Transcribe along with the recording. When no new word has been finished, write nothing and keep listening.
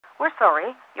We're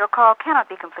sorry, your call cannot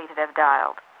be completed as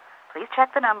dialed. Please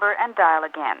check the number and dial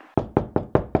again.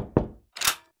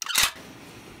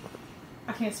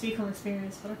 I can't speak from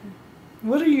experience, but okay.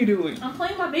 What are you doing? I'm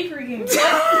playing my bakery game.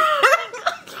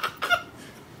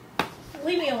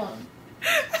 Leave me alone.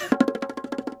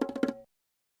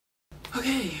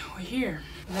 Okay, we're here.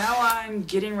 Now I'm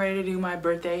getting ready to do my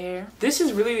birthday hair. This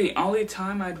is really the only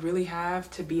time I'd really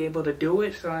have to be able to do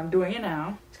it, so I'm doing it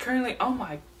now. It's currently, oh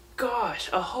my gosh,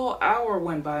 a whole hour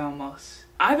went by almost.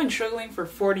 I've been struggling for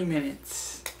 40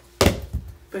 minutes.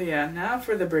 But yeah, now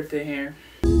for the birthday hair.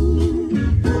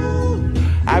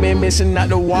 I've been missing out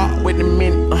the walk with the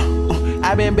minute.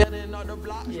 I've been building on the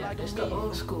blocks. Yeah, just the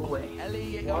old school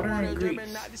way. Water and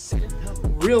grease.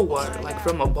 Real water, like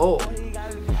from a bowl.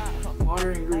 Water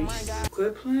and grease.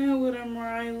 Quit playing with him,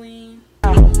 Riley.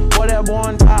 What that boy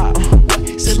on top?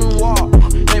 Sipping walk,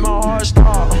 make my heart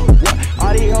stop.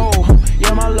 All these hoes,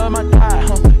 yeah, my love, my tie.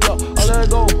 Yo, let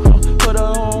go. Put her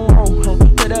on roll.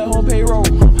 Put that home payroll.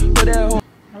 Put that home.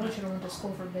 I wish I went to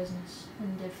school for business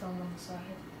and did film on the side.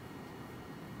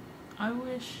 I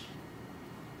wish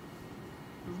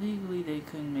legally they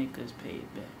couldn't make us pay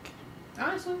it back.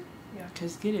 Honestly, yeah.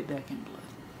 Cause get it back in blood.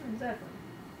 Exactly.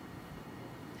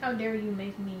 How dare you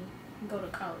make me go to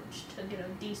college to get a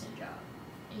decent job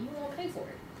and you won't pay for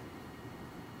it?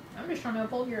 I'm just trying to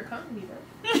uphold your economy, bro.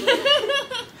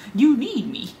 You need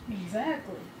me.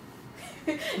 Exactly.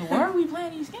 Why are we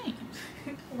playing these games?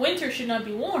 Winter should not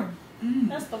be warm.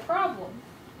 That's the problem.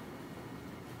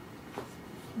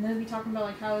 And then we talking about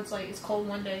like how it's cold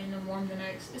one day and then warm the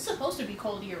next. It's supposed to be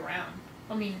cold year round.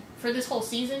 I mean, for this whole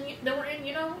season that we're in,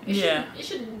 you know, it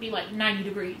shouldn't be like 90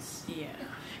 degrees. Yeah.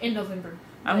 In November.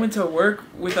 I went to work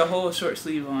with a whole short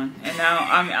sleeve on, and now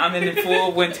I'm in the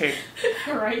full winter.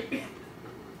 Right.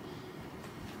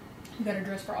 You gotta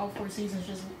dress for all 4 seasons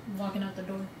just walking out the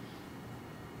door.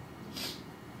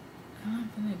 I'm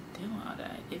not gonna do all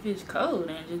that. If it's cold,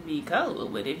 then just be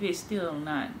cold. But if it's still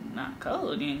not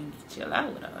cold, then chill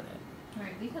out with all that.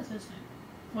 Alright, be consistent.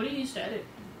 What do you used to edit?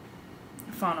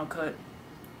 Final Cut.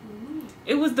 Ooh.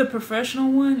 It was the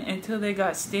professional one until they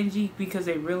got stingy because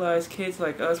they realized kids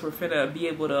like us were finna be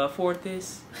able to afford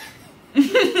this.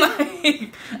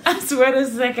 Like, I swear the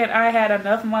second I had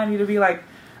enough money to be like,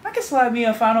 I can slide me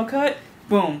a Final Cut.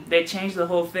 Boom, they changed the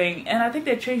whole thing. And I think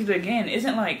they changed it again.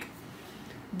 Isn't like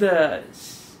the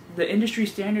industry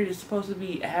standard is supposed to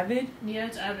be Avid? Yeah,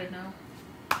 it's Avid now.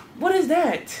 What is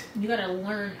that? You gotta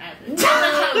learn Avid.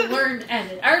 I learned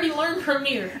Avid. I already learned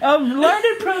Premiere.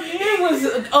 Learning Premiere was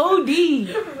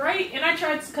OD. Right? And I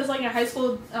tried, because like in high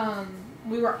school,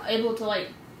 we were able to like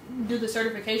do the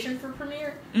certification for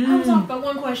Premiere. I was off by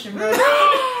one question, bro.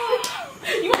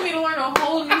 You want me to learn a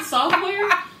whole new software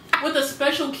with a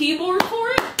special keyboard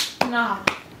for it? Nah.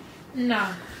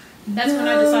 That's when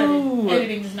I decided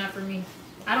editing is not for me.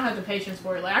 I don't have the patience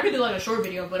for it. Like, I could do like a short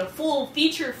video, but a full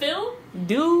feature film?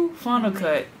 Do Final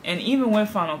Cut. And even with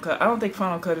Final Cut, I don't think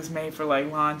Final Cut is made for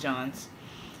like Lon Johns.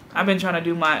 I've been trying to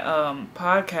do my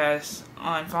podcast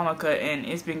on Final Cut, and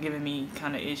it's been giving me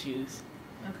kind of issues.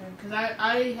 Okay, because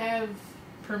I have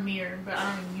Premiere, but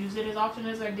I don't use it as often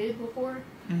as I did before.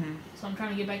 So I'm trying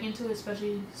to get back into it,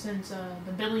 especially since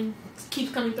the billing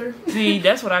keeps coming through. See,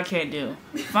 that's what I can't do.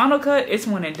 Final Cut, it's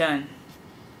one and done.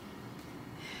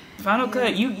 Final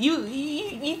Cut,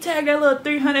 you tag that little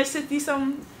 360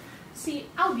 something. See,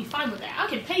 I would be fine with that. I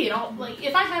can pay it all. Like,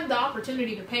 if I have the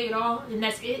opportunity to pay it all and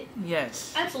that's it.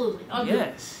 Yes. Absolutely. I'll do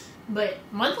it. But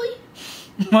monthly?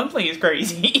 Monthly is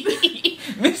crazy.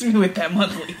 Miss me with that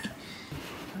monthly.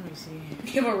 Let me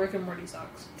see. Give a Rick and Morty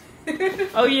socks.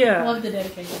 Oh yeah. Love the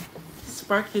dedication.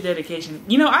 Spark the dedication.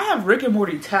 You know, I have Rick and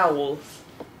Morty towels.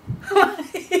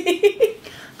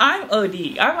 I'm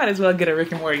OD. I might as well get a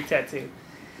Rick and Morty tattoo.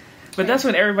 But that's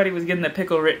when everybody was getting the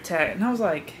Pickle Rick tat. And I was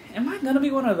like, am I going to be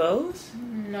one of those?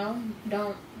 No,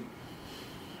 don't.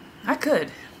 I could.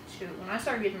 Shoot, when I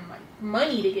start getting like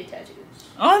money to get tattoos.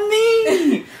 On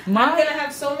me! I'm going to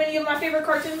have so many of my favorite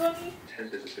cartoons on me.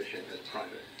 10th is efficient as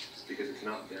private because it's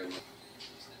not their money.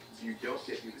 You don't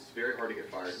get, it's very hard to get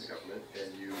fired in the government,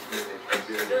 and you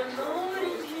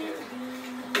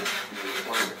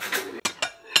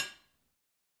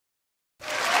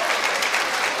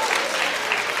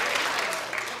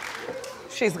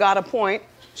She's got a point.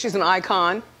 She's an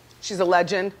icon. She's a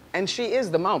legend. And she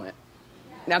is the moment.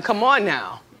 Now, come on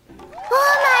now.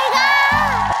 Oh, my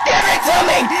God! Give it to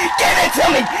me! Give it to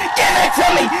me! Give it to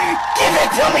me! Give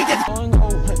it to me!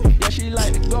 Yeah, she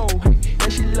like to go. Yeah,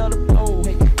 she love to blow.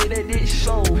 Get that dish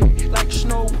slow. Like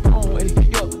snow.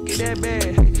 Yo, get that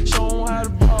bag. Show 'em how to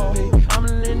ball. I'm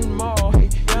letting them all.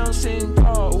 Yeah, I'm sitting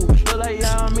tall. Look like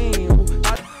y'all mean.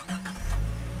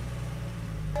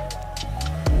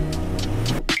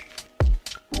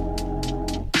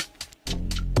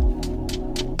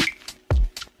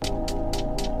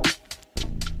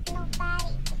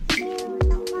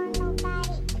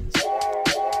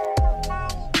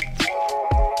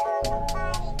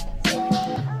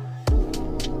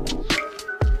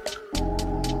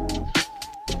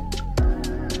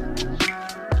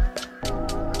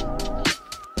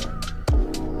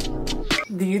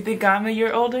 think I'm a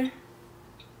year older?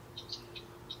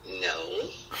 No.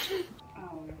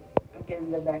 I'm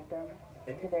getting the back done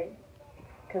today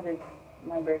because it's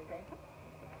my birthday.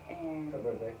 And Happy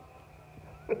birthday.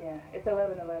 yeah, it's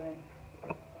 11/11.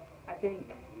 I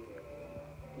think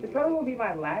this probably won't be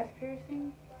my last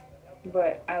piercing,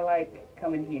 but I like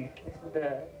coming here. This is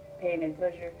the pain and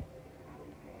pleasure.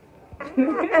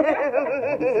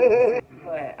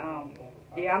 But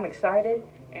yeah, I'm excited,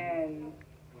 and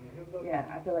yeah,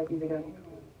 I feel like these are gonna be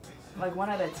cool. Like 1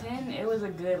 out of 10, it was a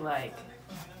good like,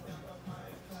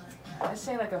 I'd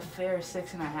say like a fair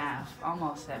 6.5,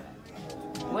 almost 7.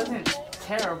 It wasn't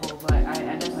terrible, but I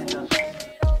definitely felt it.